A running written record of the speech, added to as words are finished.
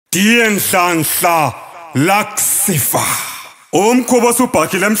Nhlanhla Luxifer. Umkhubo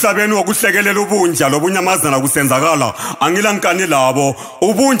subhakile emhlabeni wokuhlekelela ubunja lobunyamazana kusenzakala angilankani labo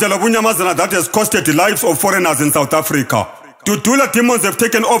ubunja lobunyamazana that has costed the lives of foreigners in South Africa. Dudula demons have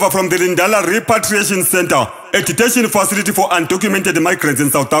taken over from the Nhlahla Repatriation Center, a detention facility for undocumented migrants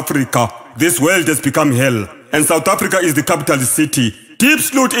in South Africa. This world has become hell, and South Africa is the capital city. Deep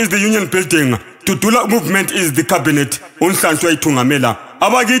Sloot is the union building. Dudula movement is the cabinet. Unhlanhla itungamela.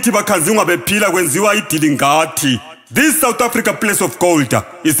 Abakithi bakhanzingwa bephila kwenziwa idilingati. This South Africa place of gold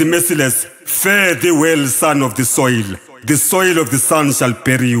is merciless. Fare thee well, son of the soil. The soil of the sun shall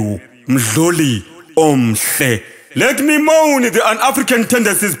bury you. Mdluli omhle. Let me mourn the un-African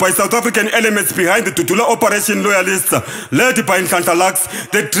tendencies by South African elements behind the Dudula Operation loyalists led by Nhlahla Lux.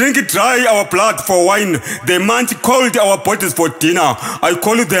 They drink dry our blood for wine. They munch cold our bodies for dinner. I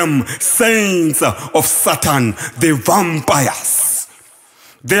call them saints of Satan, the vampires.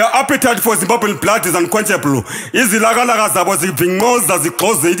 Their appetite for Zimbabwean blood is unquenchable. Izilagalaga zabo zivingcoza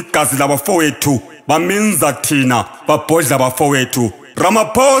zigxoze igazi labafowethu. Bamenza thina, babhodla abafowethu.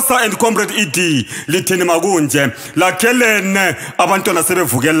 Ramaphosa and Comrade ED lithini makunje lakhelene abantwana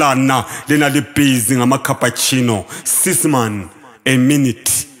sebevukelana lena libhizi ngama-cappuccino. Sisman, a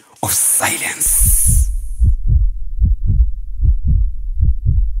minute of silence.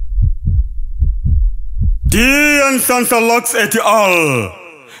 Dear Nhlanhla Lux et al.,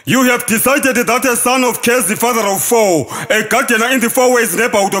 you have decided that a son of Kes, the father of four, a gardener in the Fourways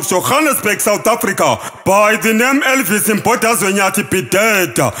neighborhood of Johannesburg, South Africa, by the name Elvis Nyathi, be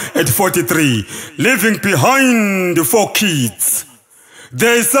dead at 43, leaving behind 4 kids.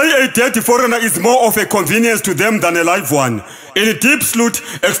 They say a dead foreigner is more of a convenience to them than a live one. In Deep Sloot,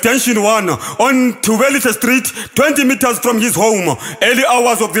 Extension 1, on 12th Street, 20 meters from his home, early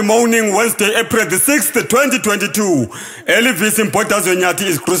hours of the morning, Wednesday, April the 6th, 2022, Elvis Nyathi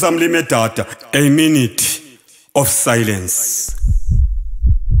is gruesomely murdered. A minute of silence.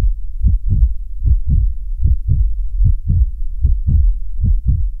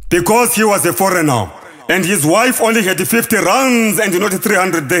 Because he was a foreigner, and his wife only had 50 rands and not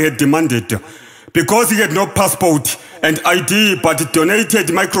 300 they had demanded. Because he had no passport and ID but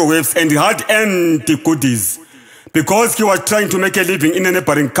donated microwaves and hard-earned goodies. Because he was trying to make a living in a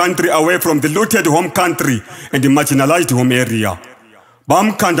neighboring country away from the looted home country and the marginalized home area.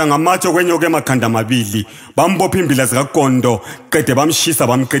 Bamkhanda ngamatshe kwenyoke emakhanda amabili, bambopha imbila zikakondo, qede bamshisa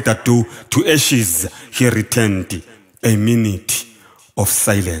bamqeda to ashes. He returned. A minute of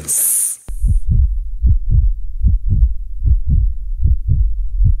silence.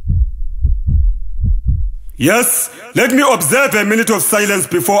 Yes, let me observe a minute of silence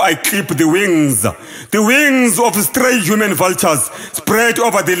before I clip the wings. The wings of stray human vultures spread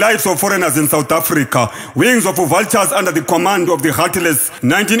over the lives of foreigners in South Africa. Wings of vultures under the command of the heartless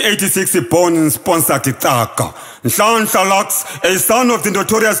 1986-born sponsored Taka. Nhlanhla Lux, a son of the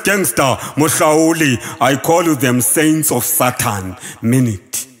notorious gangster Mohlauli. I call them saints of Satan.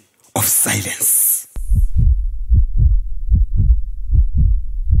 Minute of silence.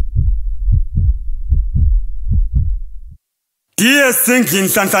 Dear singing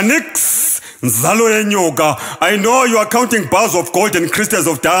Nhlanhla Nzalo yenyoka, I know you are counting bars of gold and crystals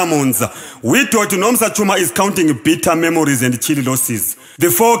of diamonds. Widow Nomsa Chuma is counting bitter memories and chilly losses. The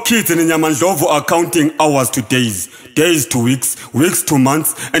 4 kids in Nyamandlovu are counting hours to days, days to weeks, weeks to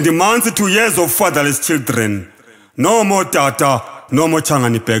months, and months to years of fatherless children. No more Tata, no more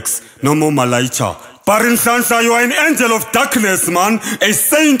Changani Pex, no more Malaicha. Parin Nhlanhla, you are an angel of darkness, man, a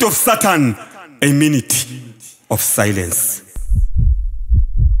saint of Satan. A minute of silence.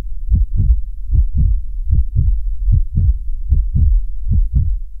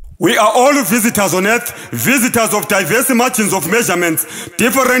 We are all visitors on earth, visitors of diverse margins of measurements,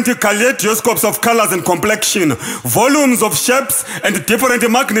 different kaleidoscopes of colors and complexion, volumes of shapes and different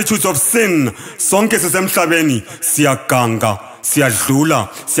magnitudes of sin. Sonke sisemhlabeni, siyaganga, siyadlula,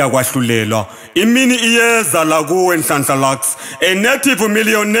 siyakwahlulelwa. Imini iyeza la kuwe Nhlanhla Lux, a native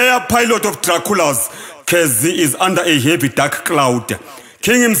millionaire pilot of Dracula's. Kezi is under a heavy dark cloud.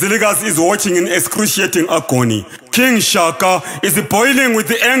 King Mzilikazi is watching in excruciating agony. King Shaka is boiling with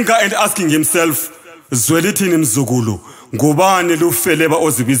the anger and asking himself, Zwelithini mzukulu, ngubani lufeleba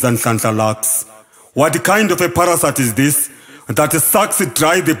ozibiza Nhlanhla Lux? What kind of a parasite is this that sucks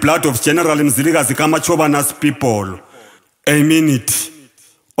dry the blood of General Mzilikazi Kamachobana's people? A minute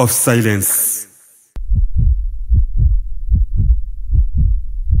of silence.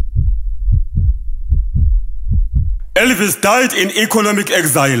 Elvis died in economic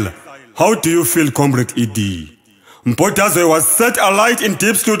exile. How do you feel, Comrade ED? Mpotazwe was set alight in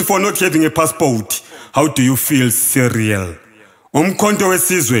Deep Sloot for not having a passport. How do you feel, Cyril? Umkhonto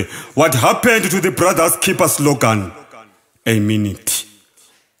wesizwe, what happened to the Brothers Keeper slogan? A minute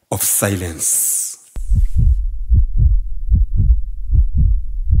of silence.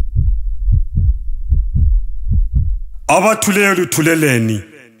 Abathuleyo luthuleleni,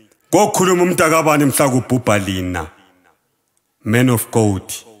 kokhuluma umntakabani mhla kubhubha lina. Men of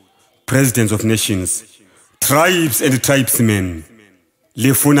God, presidents of nations, tribes and tribesmen,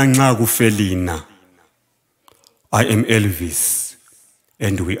 lifuna nxa kufelina. I am Elvis,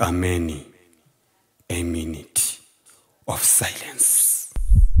 and we are many. A minute of silence.